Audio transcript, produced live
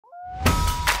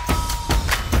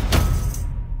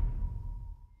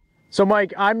So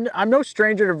Mike, I'm no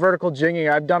stranger to vertical jigging.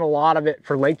 I've done a lot of it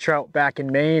for lake trout back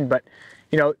in Maine, but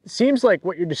you know, it seems like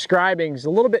what you're describing is a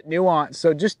little bit nuanced.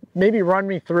 So just maybe run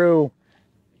me through,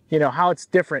 you know, how it's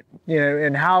different, you know,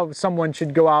 and how someone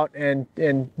should go out and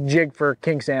jig for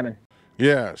king salmon.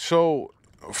 Yeah, so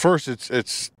first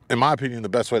it's in my opinion the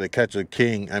best way to catch a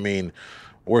king. I mean,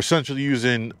 we're essentially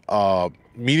using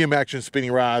medium action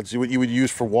spinning rods you would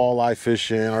use for walleye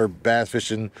fishing or bass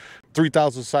fishing,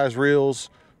 3,000 size reels,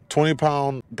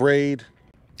 20-pound braid,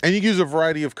 and you can use a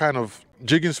variety of kind of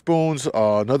jigging spoons.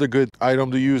 Another good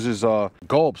item to use is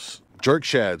gulps, jerk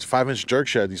shads, 5-inch jerk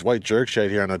shad. These white jerk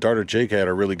shad here on a darter jig head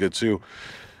are really good too.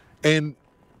 And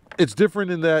it's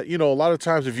different in that, you know, a lot of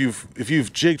times if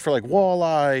you've jigged for like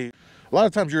walleye, a lot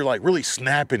of times you're like really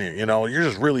snapping it, you know, you're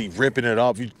just really ripping it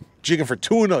up. If you're jigging for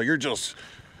tuna, you're just,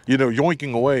 you know,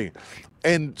 yoinking away.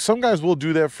 And some guys will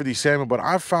do that for these salmon, but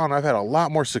I've found I've had a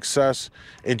lot more success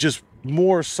in just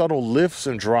more subtle lifts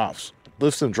and drops.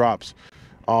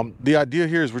 The idea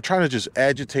here is we're trying to just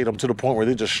agitate them to the point where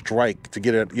they just strike to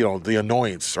get it, you know, the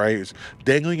annoyance, right? It's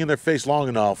dangling in their face long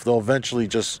enough, they'll eventually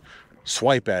just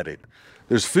swipe at it.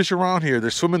 There's fish around here,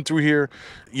 they're swimming through here.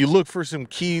 You look for some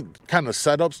key kind of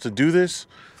setups to do this.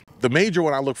 The major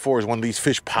one I look for is when these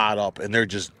fish pot up and they're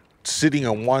just sitting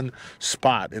in one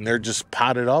spot and they're just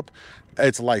potted up.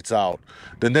 It's lights out.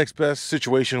 The next best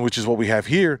situation, which is what we have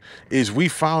here, is we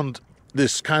found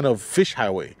this kind of fish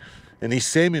highway, and these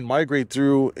salmon migrate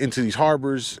through into these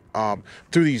harbors,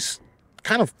 through these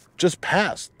kind of just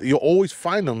paths. You'll always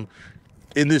find them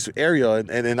in this area,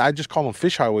 and I just call them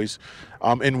fish highways.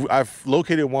 And I've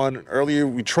located one earlier.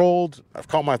 We trolled, I've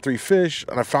caught my 3 fish,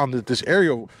 and I found that this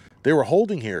area they were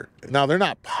holding here. Now they're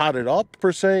not potted up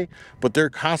per se, but they're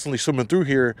constantly swimming through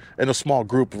here in a small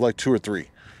group of like 2 or 3.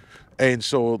 And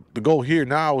so the goal here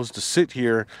now is to sit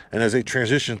here, and as they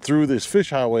transition through this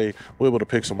fish highway, we're able to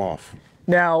pick some off.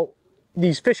 Now,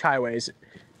 these fish highways,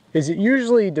 is it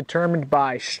usually determined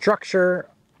by structure,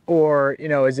 or, you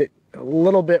know, is it a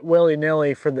little bit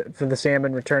willy-nilly for the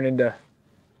salmon returning to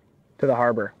the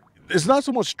harbor? It's not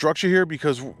so much structure here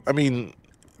because, I mean,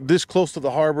 this close to the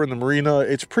harbor and the marina,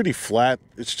 it's pretty flat.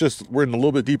 It's just we're in a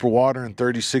little bit deeper water, in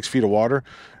 36 feet of water,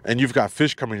 and you've got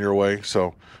fish coming your way,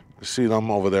 so see them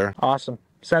over there. Awesome.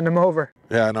 Send them over.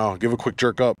 Yeah, I know. Give a quick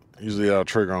jerk up. Usually I'll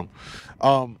trigger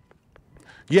them.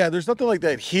 Yeah, there's nothing like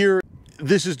that here.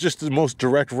 This is just the most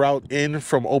direct route in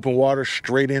from open water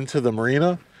straight into the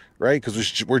marina, right?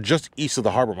 Because we're just east of the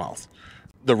harbor mouth.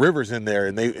 The river's in there,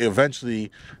 and they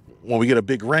eventually, when we get a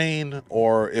big rain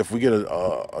or if we get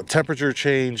a temperature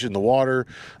change in the water,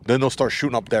 then they'll start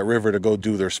shooting up that river to go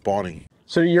do their spawning.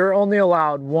 So you're only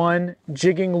allowed one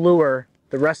jigging lure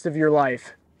the rest of your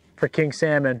life for king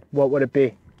salmon. What would it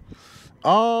be?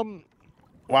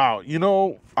 Wow, you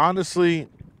know, honestly,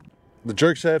 the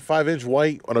jerk shad 5-inch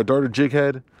white on a darter jig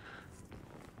head,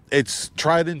 it's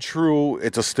tried and true.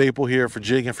 It's a staple here for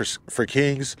jigging for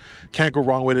kings. Can't go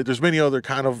wrong with it. There's many other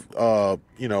kind of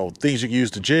you know, things you can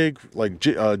use to jig, like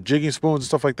jigging spoons and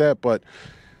stuff like that, but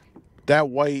that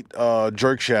white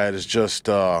jerk shad is just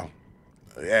yeah,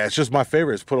 it's just my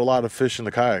favorite. It's put a lot of fish in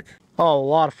the kayak. Oh, a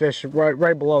lot of fish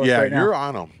right below us right now. Yeah, you're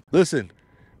on them. Listen,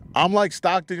 I'm like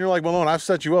Stockton. You're like Malone. I've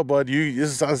set you up, bud.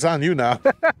 It's on you now.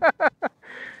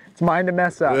 It's mine to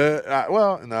mess up.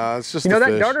 Well, no, it's just, you know, that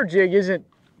fish. darter jig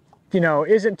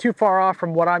isn't too far off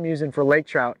from what I'm using for lake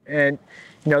trout. And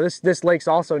you know, this lake's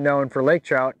also known for lake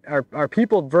trout. Are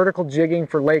people vertical jigging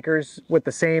for lakers with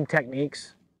the same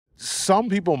techniques? Some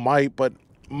people might, but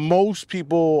most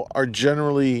people are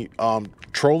generally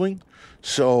trolling.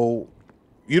 So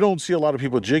you don't see a lot of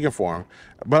people jigging for them.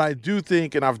 But I do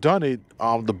think, and I've done it,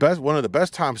 one of the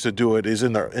best times to do it is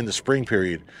in the spring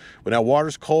period. When that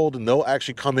water's cold and they'll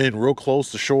actually come in real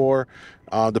close to shore,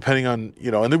 depending on,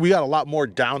 you know, and then we got a lot more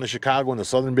down in Chicago in the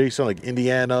southern basin, like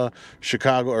Indiana,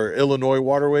 Chicago, or Illinois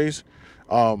waterways.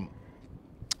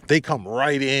 They come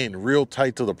right in real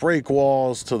tight to the break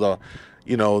walls, to the,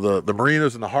 you know, the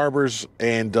marinas and the harbors,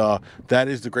 and that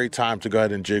is the great time to go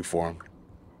ahead and jig for them.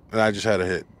 And I just had a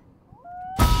hit.